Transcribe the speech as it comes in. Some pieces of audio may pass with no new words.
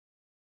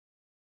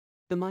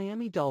The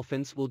Miami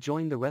Dolphins will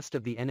join the rest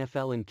of the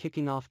NFL in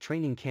kicking off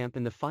training camp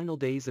in the final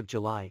days of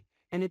July,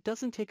 and it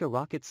doesn't take a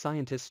rocket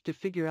scientist to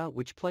figure out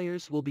which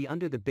players will be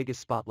under the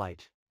biggest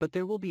spotlight, but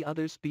there will be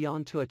others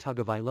beyond Tua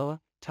Tagovailoa,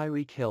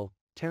 Tyreek Hill,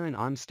 Terron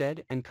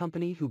Armstead and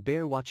company who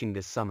bear watching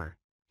this summer.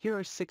 Here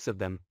are 6 of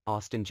them.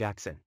 Austin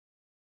Jackson.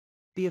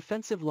 The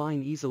offensive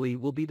line easily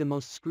will be the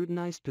most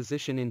scrutinized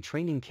position in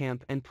training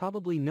camp, and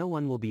probably no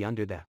one will be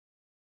under the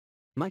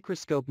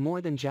microscope more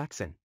than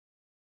Jackson.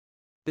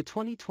 The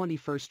 2020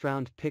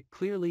 first-round pick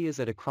clearly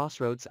is at a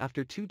crossroads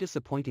after 2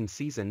 disappointing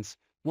seasons,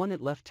 one at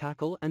left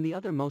tackle and the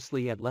other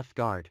mostly at left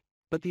guard,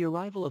 but the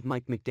arrival of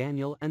Mike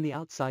McDaniel and the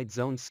outside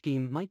zone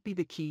scheme might be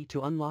the key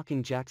to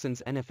unlocking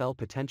Jackson's NFL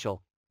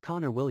potential.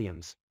 Connor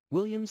Williams.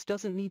 Williams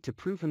doesn't need to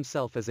prove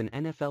himself as an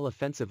NFL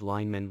offensive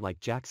lineman like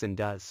Jackson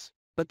does,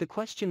 but the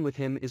question with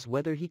him is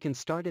whether he can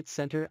start at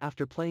center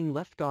after playing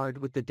left guard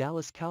with the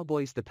Dallas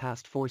Cowboys the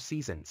past 4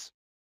 seasons.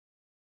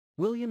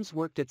 Williams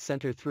worked at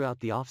center throughout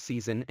the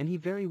offseason, and he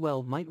very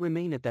well might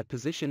remain at that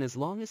position as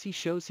long as he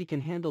shows he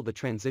can handle the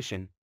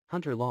transition.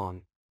 Hunter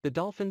Long. The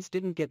Dolphins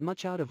didn't get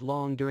much out of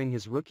Long during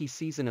his rookie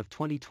season of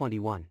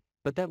 2021,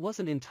 but that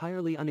wasn't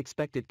entirely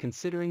unexpected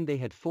considering they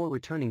had 4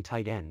 returning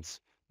tight ends: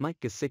 Mike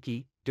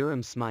Gesicki,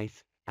 Durham Smythe,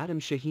 Adam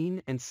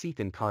Shaheen and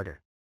Ethan Carter.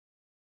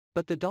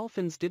 But the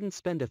Dolphins didn't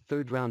spend a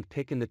 3rd-round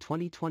pick in the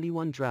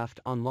 2021 draft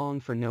on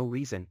Long for no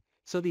reason,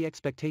 so the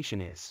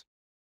expectation is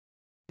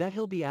that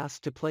he'll be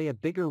asked to play a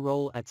bigger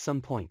role at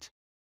some point.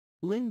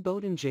 Lynn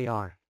Bowden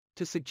Jr.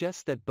 To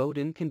suggest that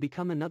Bowden can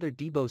become another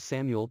Deebo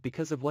Samuel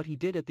because of what he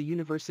did at the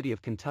University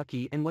of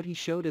Kentucky and what he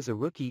showed as a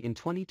rookie in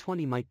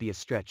 2020 might be a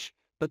stretch,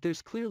 but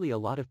there's clearly a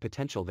lot of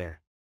potential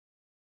there.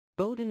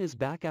 Bowden is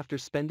back after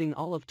spending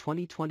all of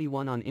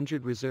 2021 on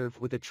injured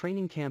reserve with a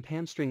training camp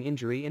hamstring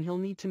injury, and he'll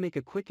need to make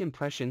a quick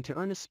impression to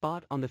earn a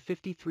spot on the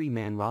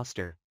 53-man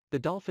roster. The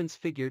Dolphins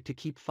figure to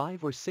keep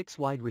 5 or 6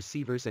 wide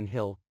receivers and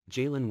Hill,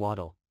 Jalen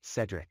Waddle,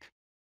 Cedric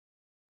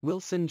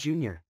Wilson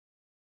Jr.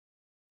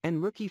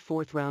 and rookie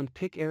 4th-round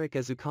pick Eric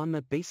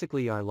Ezukanma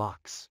basically are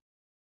locks.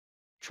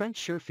 Trent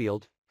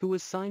Sherfield, who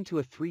was signed to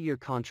a 3-year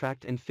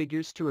contract and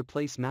figures to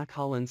replace Mac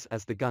Hollins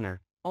as the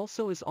gunner,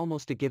 also is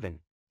almost a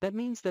given. That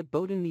means that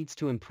Bowden needs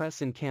to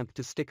impress in camp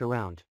to stick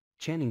around.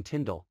 Channing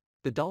Tindall.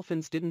 The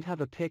Dolphins didn't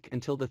have a pick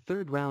until the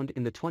 3rd round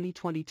in the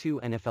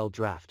 2022 NFL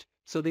Draft,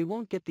 so they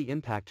won't get the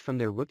impact from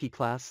their rookie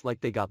class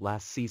like they got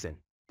last season.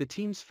 The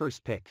team's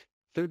first pick,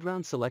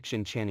 3rd-round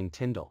selection Channing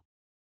Tindall,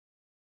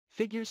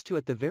 figures to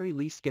at the very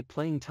least get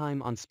playing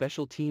time on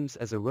special teams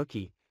as a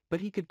rookie, but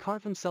he could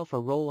carve himself a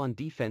role on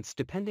defense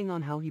depending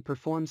on how he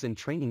performs in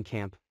training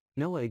camp.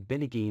 Noah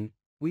Igbinoghene.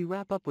 We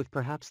wrap up with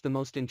perhaps the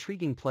most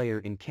intriguing player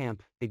in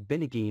camp,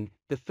 Igbinoghene,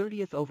 the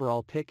 30th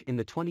overall pick in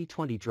the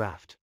 2020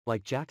 draft.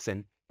 Like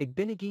Jackson,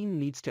 Igbinoghene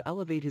needs to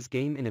elevate his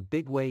game in a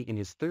big way in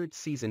his 3rd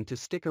season to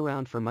stick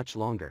around for much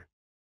longer.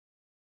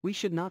 We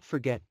should not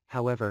forget,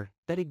 however,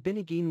 that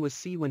Igbinoghene was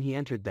C when he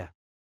entered the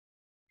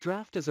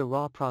draft as a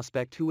raw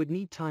prospect who would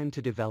need time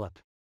to develop.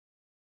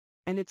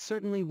 And it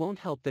certainly won't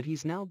help that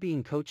he's now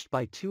being coached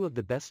by 2 of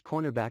the best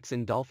cornerbacks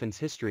in Dolphins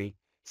history,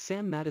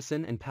 Sam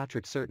Madison and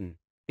Patrick Surtain.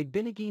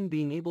 Igbinoghene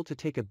being able to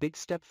take a big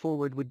step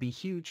forward would be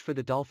huge for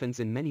the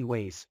Dolphins in many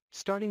ways,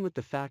 starting with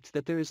the fact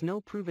that there is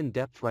no proven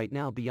depth right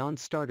now beyond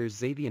starters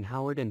Xavier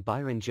Howard and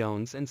Byron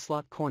Jones and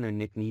slot corner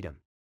Nick Needham.